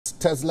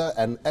Tesla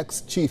and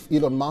ex-chief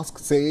Elon Musk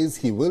says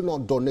he will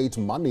not donate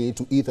money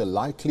to either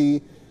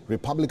likely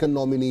Republican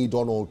nominee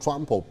Donald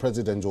Trump or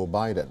President Joe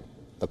Biden.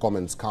 The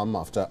comments come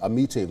after a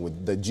meeting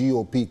with the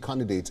GOP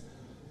candidate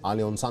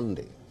early on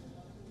Sunday.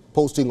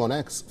 Posting on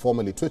X,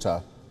 formerly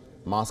Twitter,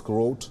 Musk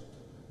wrote,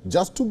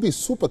 "Just to be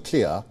super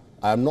clear,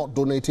 I am not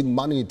donating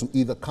money to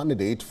either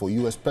candidate for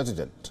US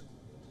president."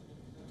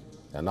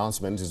 The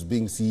announcement is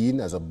being seen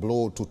as a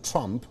blow to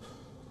Trump,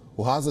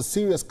 who has a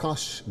serious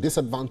cash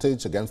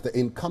disadvantage against the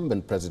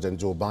incumbent President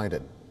Joe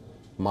Biden.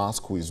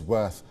 Musk, who is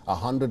worth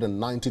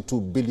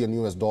 $192 billion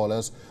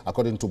US,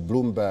 according to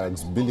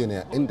Bloomberg's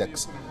Billionaire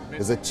Index,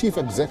 is the chief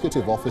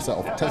executive officer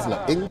of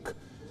Tesla Inc.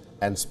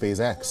 and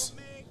SpaceX.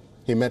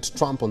 He met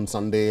Trump on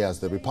Sunday as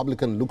the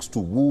Republican looks to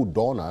woo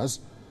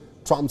donors.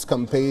 Trump's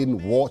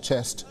campaign war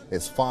chest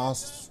is far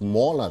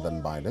smaller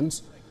than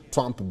Biden's.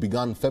 Trump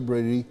began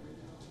February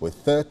with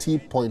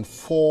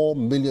 $30.4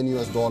 million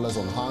US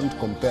on hand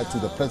compared to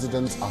the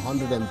president's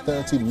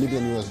 $130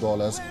 million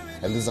US,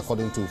 and this is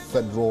according to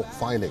federal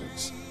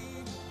filings.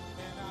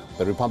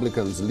 The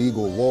Republicans'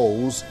 legal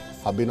woes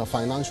have been a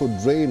financial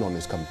drain on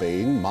his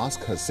campaign.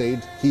 Musk has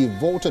said he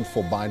voted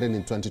for Biden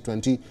in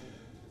 2020,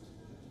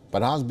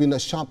 but has been a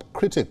sharp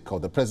critic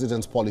of the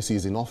president's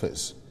policies in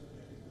office.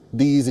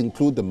 These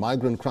include the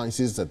migrant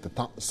crisis at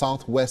the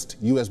southwest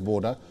US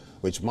border,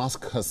 which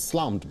Musk has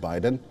slammed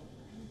Biden.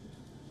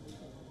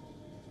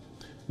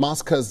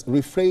 Musk has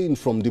refrained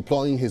from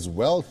deploying his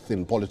wealth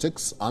in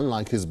politics,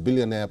 unlike his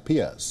billionaire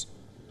peers.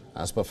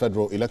 As per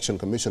Federal Election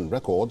Commission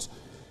records,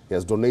 he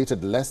has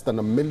donated less than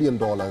 $1 million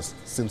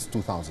since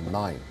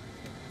 2009.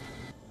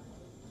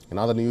 In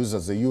other news,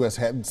 as the U.S.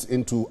 heads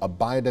into a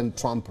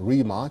Biden-Trump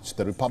rematch,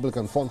 the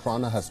Republican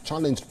frontrunner has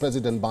challenged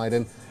President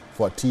Biden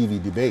for a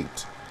TV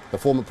debate. The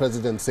former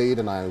president said,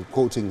 and I am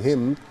quoting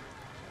him,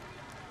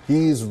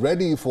 he is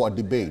ready for a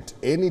debate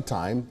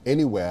anytime,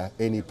 anywhere,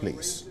 any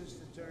place.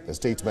 The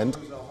statement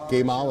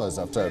came hours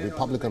after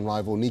Republican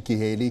rival Nikki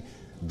Haley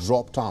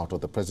dropped out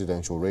of the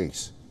presidential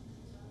race.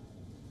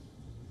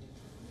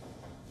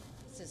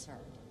 This is her.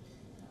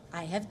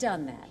 I have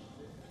done that.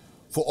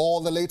 For all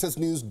the latest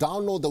news,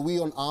 download the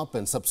WION app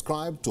and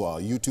subscribe to our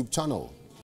YouTube channel.